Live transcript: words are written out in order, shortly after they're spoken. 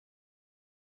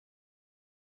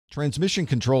Transmission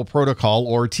Control Protocol,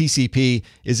 or TCP,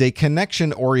 is a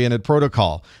connection-oriented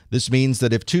protocol. This means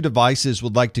that if two devices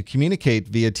would like to communicate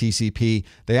via TCP,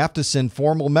 they have to send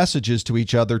formal messages to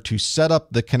each other to set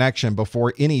up the connection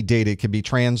before any data can be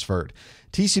transferred.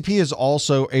 TCP is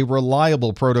also a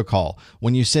reliable protocol.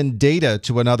 When you send data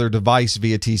to another device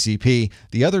via TCP,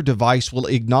 the other device will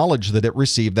acknowledge that it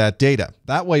received that data.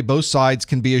 That way, both sides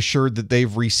can be assured that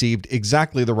they've received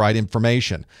exactly the right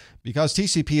information. Because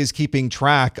TCP is keeping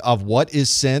track of what is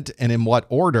sent and in what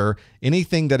order,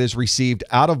 anything that is received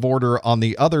out of order on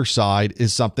the other side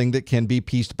is something that can be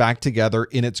pieced back together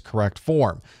in its correct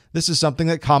form. This is something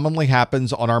that commonly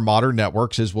happens on our modern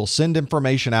networks, is we'll send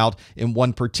information out in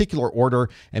one particular order,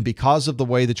 and because of the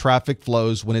way the traffic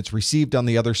flows when it's received on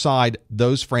the other side,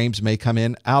 those frames may come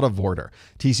in out of order.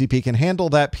 TCP can handle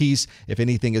that piece. If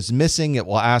anything is missing, it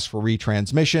will ask for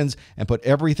retransmissions and put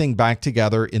everything back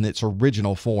together in its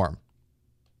original form.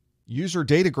 User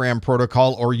Datagram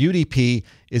Protocol, or UDP,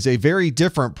 is a very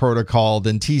different protocol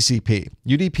than TCP.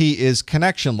 UDP is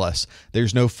connectionless.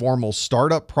 There's no formal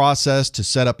startup process to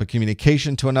set up a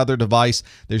communication to another device.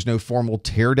 There's no formal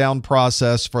teardown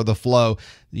process for the flow.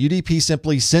 UDP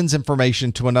simply sends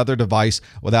information to another device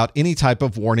without any type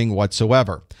of warning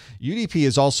whatsoever. UDP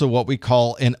is also what we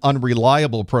call an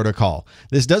unreliable protocol.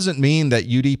 This doesn't mean that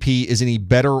UDP is any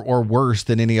better or worse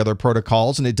than any other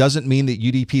protocols, and it doesn't mean that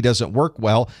UDP doesn't work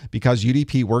well, because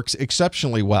UDP works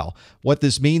exceptionally well. What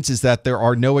this means is that there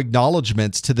are no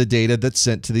acknowledgments to the data that's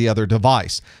sent to the other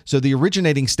device. So the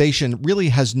originating station really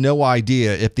has no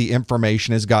idea if the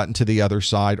information has gotten to the other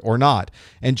side or not.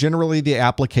 And generally, the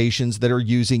applications that are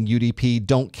using UDP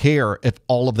don't care if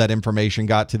all of that information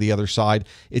got to the other side.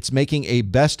 It's making a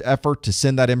best effort to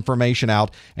send that information out,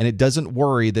 and it doesn't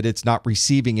worry that it's not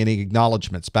receiving any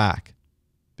acknowledgments back.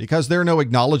 Because there are no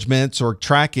acknowledgments or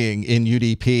tracking in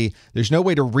UDP, there's no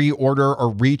way to reorder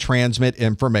or retransmit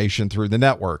information through the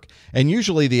network. And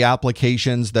usually the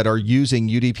applications that are using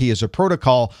UDP as a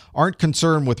protocol aren't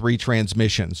concerned with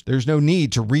retransmissions. There's no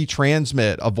need to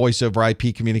retransmit a voice over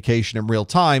IP communication in real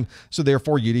time, so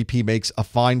therefore UDP makes a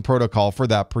fine protocol for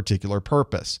that particular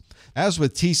purpose. As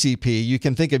with TCP, you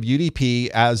can think of UDP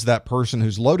as that person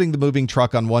who's loading the moving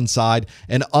truck on one side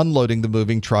and unloading the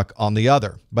moving truck on the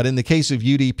other. But in the case of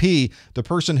UDP, the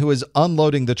person who is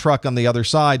unloading the truck on the other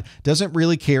side doesn't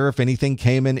really care if anything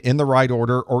came in the right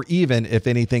order or even if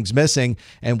anything's missing,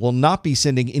 and will not be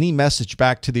sending any message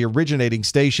back to the originating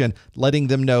station letting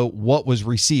them know what was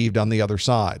received on the other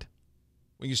side.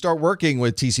 When you start working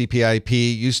with TCP/IP,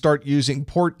 you start using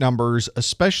port numbers,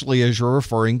 especially as you're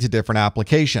referring to different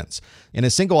applications. In a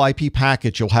single IP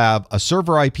packet, you'll have a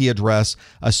server IP address,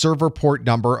 a server port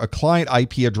number, a client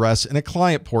IP address, and a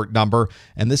client port number.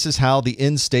 And this is how the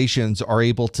end stations are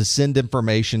able to send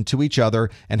information to each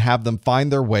other and have them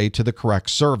find their way to the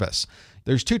correct service.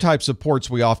 There's two types of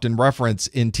ports we often reference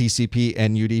in TCP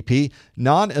and UDP.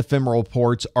 Non-ephemeral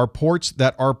ports are ports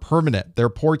that are permanent. They're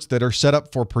ports that are set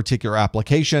up for a particular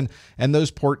application, and those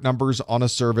port numbers on a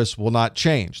service will not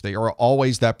change. They are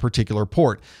always that particular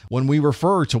port. When we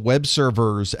refer to web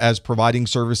servers as providing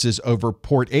services over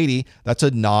port 80, that's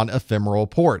a non-ephemeral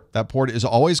port. That port is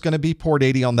always going to be port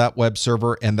 80 on that web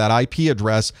server and that IP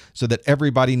address, so that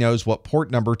everybody knows what port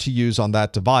number to use on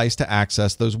that device to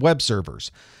access those web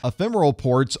servers. Ephemeral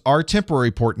ports are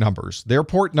temporary port numbers. They're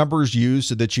port numbers used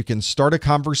so that you can start a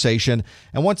conversation,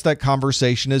 and once that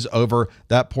conversation is over,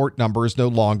 that port number is no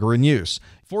longer in use.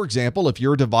 For example, if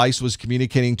your device was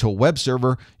communicating to a web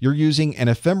server, you're using an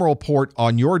ephemeral port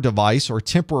on your device, or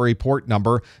temporary port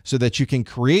number, so that you can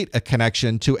create a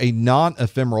connection to a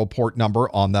non-ephemeral port number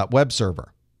on that web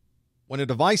server. When a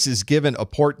device is given a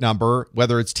port number,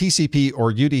 whether it's TCP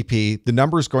or UDP, the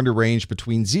number is going to range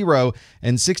between 0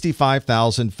 and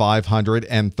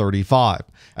 65,535.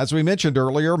 As we mentioned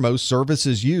earlier, most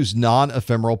services use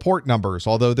non-ephemeral port numbers,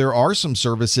 although there are some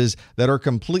services that are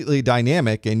completely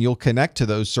dynamic, and you'll connect to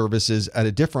those services at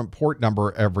a different port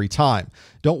number every time.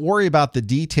 Don't worry about the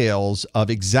details of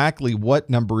exactly what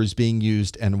number is being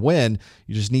used and when.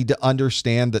 You just need to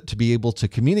understand that to be able to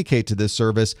communicate to this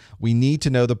service, we need to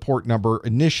know the port number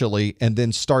initially and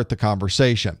then start the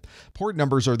conversation. Port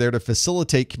numbers are there to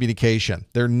facilitate communication.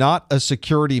 They're not a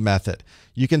security method.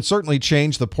 You can certainly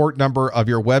change the port number of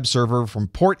your web server from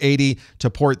port 80 to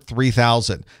port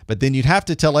 3000, but then you'd have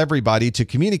to tell everybody to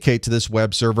communicate to this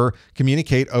web server,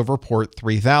 communicate over port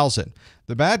 3000.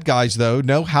 The bad guys, though,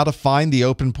 know how to find the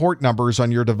open port numbers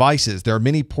on your devices. There are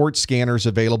many port scanners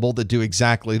available that do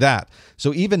exactly that.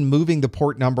 So even moving the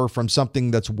port number from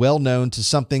something that's well known to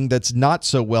something that's not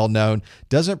so well known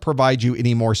doesn't provide you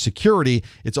any more security.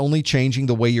 It's only changing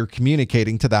the way you're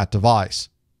communicating to that device.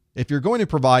 If you're going to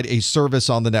provide a service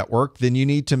on the network, then you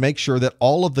need to make sure that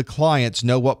all of the clients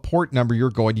know what port number you're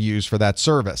going to use for that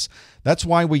service. That's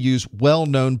why we use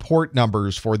well-known port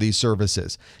numbers for these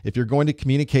services. If you're going to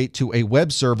communicate to a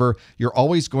web server, you're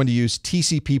always going to use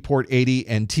TCP port 80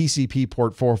 and TCP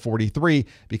port 443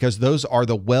 because those are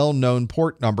the well-known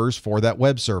port numbers for that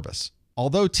web service.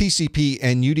 Although TCP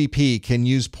and UDP can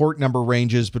use port number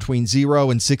ranges between 0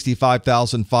 and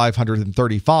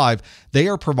 65,535, they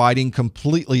are providing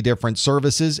completely different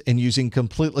services and using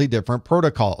completely different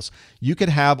protocols. You could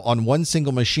have on one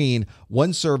single machine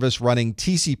one service running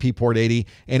TCP port 80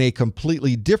 and a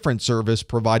completely different service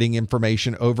providing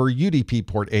information over UDP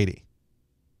port 80.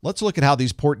 Let's look at how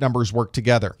these port numbers work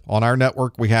together. On our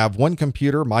network, we have one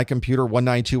computer, my computer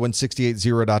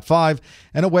 192.168.0.5,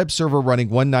 and a web server running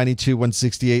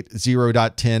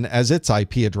 192.168.0.10 as its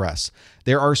IP address.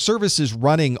 There are services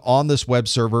running on this web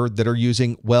server that are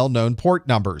using well-known port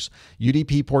numbers.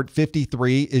 UDP port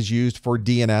 53 is used for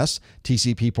DNS,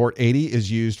 TCP port 80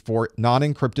 is used for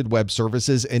non-encrypted web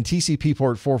services, and TCP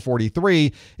port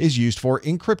 443 is used for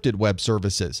encrypted web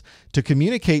services. To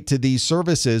communicate to these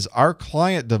services, our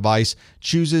client device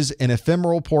chooses an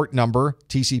ephemeral port number,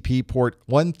 TCP port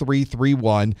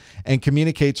 1331, and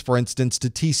communicates, for instance,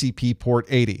 to TCP port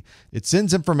 80. It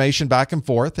sends information back and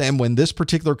forth, and when this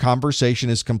particular conversation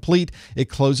is complete, it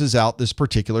closes out this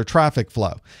particular traffic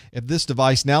flow. If this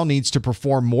device now needs to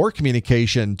perform more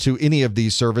communication to any of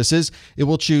these services, it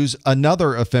will choose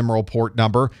another ephemeral port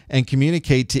number and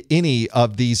communicate to any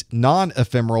of these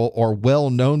non-ephemeral or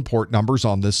well-known port numbers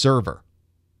on this server.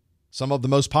 Some of the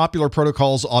most popular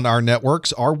protocols on our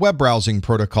networks are web browsing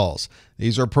protocols.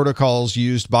 These are protocols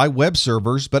used by web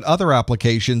servers, but other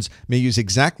applications may use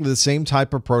exactly the same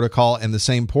type of protocol and the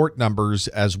same port numbers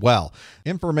as well.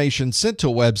 Information sent to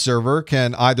a web server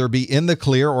can either be in the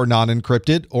clear or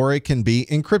non-encrypted, or it can be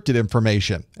encrypted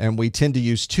information. And we tend to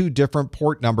use two different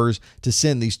port numbers to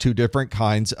send these two different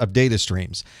kinds of data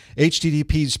streams.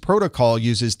 HTTP's protocol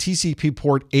uses TCP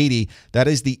port 80. That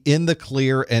is the in the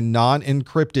clear and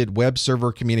non-encrypted web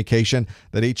server communication.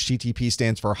 That HTTP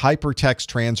stands for Hypertext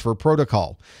Transfer Protocol.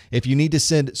 If you need to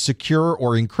send secure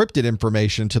or encrypted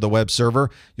information to the web server,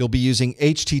 you'll be using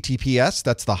HTTPS,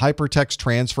 that's the Hypertext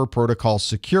Transfer Protocol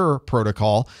Secure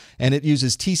Protocol, and it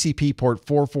uses TCP port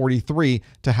 443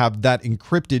 to have that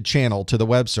encrypted channel to the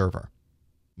web server.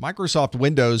 Microsoft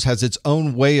Windows has its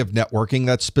own way of networking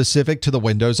that's specific to the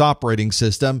Windows operating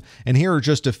system, and here are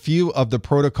just a few of the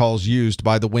protocols used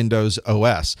by the Windows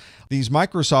OS. These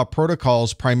Microsoft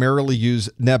protocols primarily use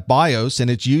NetBIOS,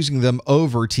 and it's using them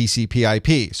over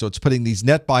TCP/IP. So it's putting these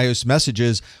NetBIOS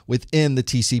messages within the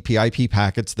TCP/IP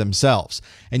packets themselves.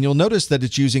 And you'll notice that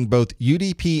it's using both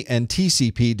UDP and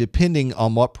TCP depending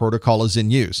on what protocol is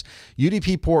in use.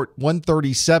 UDP port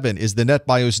 137 is the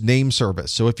NetBIOS name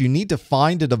service. So if you need to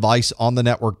find a device on the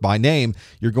network by name,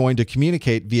 you're going to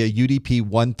communicate via UDP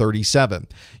 137.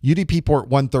 UDP port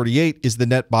 138 is the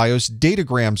NetBIOS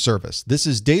Datagram service. This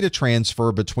is data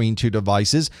transfer between two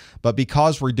devices, but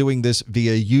because we're doing this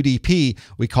via UDP,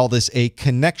 we call this a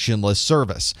connectionless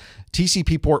service.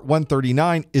 TCP port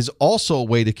 139 is also a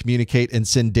way to communicate and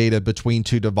send data between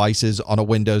two devices on a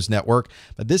Windows network,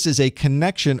 but this is a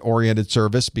connection-oriented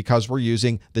service because we're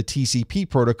using the TCP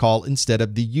protocol instead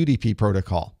of the UDP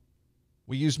protocol.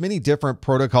 We use many different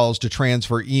protocols to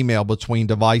transfer email between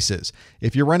devices.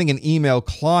 If you're running an email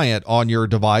client on your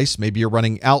device, maybe you're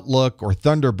running Outlook or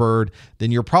Thunderbird,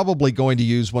 then you're probably going to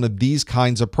use one of these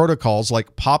kinds of protocols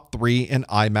like POP3 and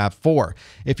IMAP4.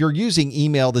 If you're using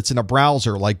email that's in a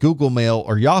browser like Google Mail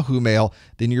or Yahoo Mail,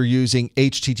 then you're using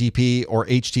HTTP or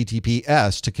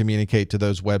HTTPS to communicate to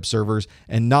those web servers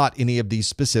and not any of these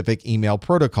specific email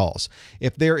protocols.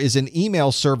 If there is an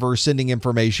email server sending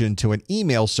information to an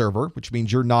email server, which means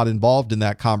you're not involved in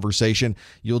that conversation,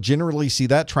 you'll generally see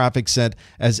that traffic sent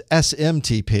as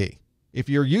SMTP. If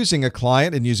you're using a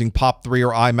client and using POP3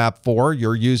 or IMAP4,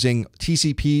 you're using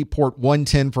TCP port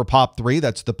 110 for POP3,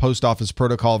 that's the Post Office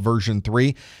Protocol version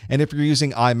 3. And if you're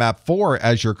using IMAP4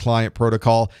 as your client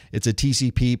protocol, it's a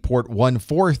TCP port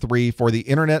 143 for the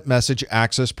Internet Message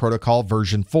Access Protocol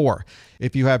version 4.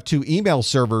 If you have two email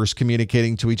servers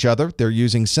communicating to each other, they're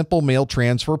using Simple Mail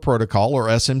Transfer Protocol or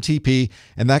SMTP,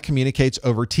 and that communicates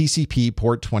over TCP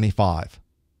port 25.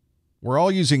 We're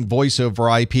all using voice over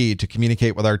IP to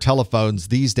communicate with our telephones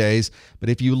these days, but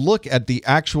if you look at the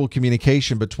actual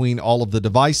communication between all of the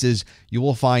devices, you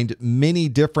will find many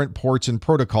different ports and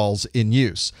protocols in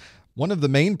use. One of the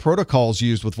main protocols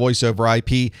used with voice over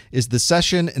IP is the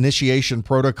Session Initiation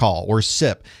Protocol, or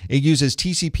SIP. It uses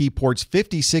TCP ports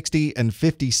 5060 and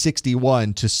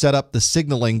 5061 to set up the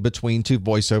signaling between two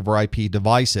voice over IP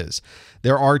devices.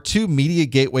 There are two media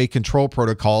gateway control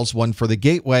protocols, one for the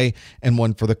gateway and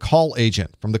one for the call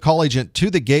agent. From the call agent to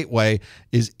the gateway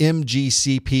is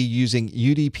MGCP using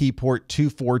UDP port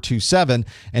 2427,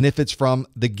 and if it's from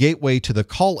the gateway to the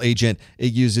call agent,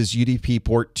 it uses UDP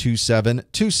port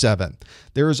 2727.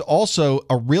 There is also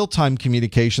a real-time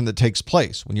communication that takes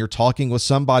place. When you're talking with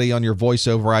somebody on your voice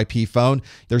over IP phone,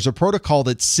 there's a protocol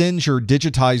that sends your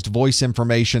digitized voice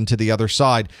information to the other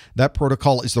side. That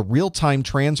protocol is the real-time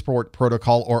transport protocol,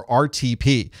 or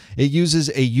RTP. It uses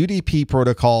a UDP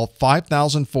protocol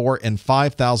 5004 and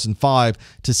 5005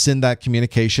 to send that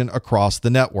communication across the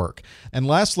network. And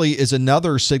lastly is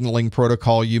another signaling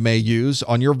protocol you may use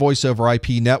on your voice over IP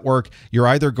network. You're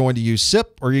either going to use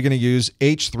SIP or you're going to use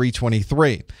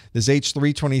H323. This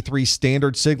H323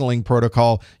 standard signaling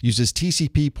protocol uses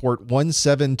TCP port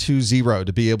 1720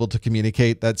 to be able to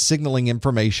communicate that signaling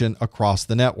information across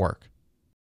the network.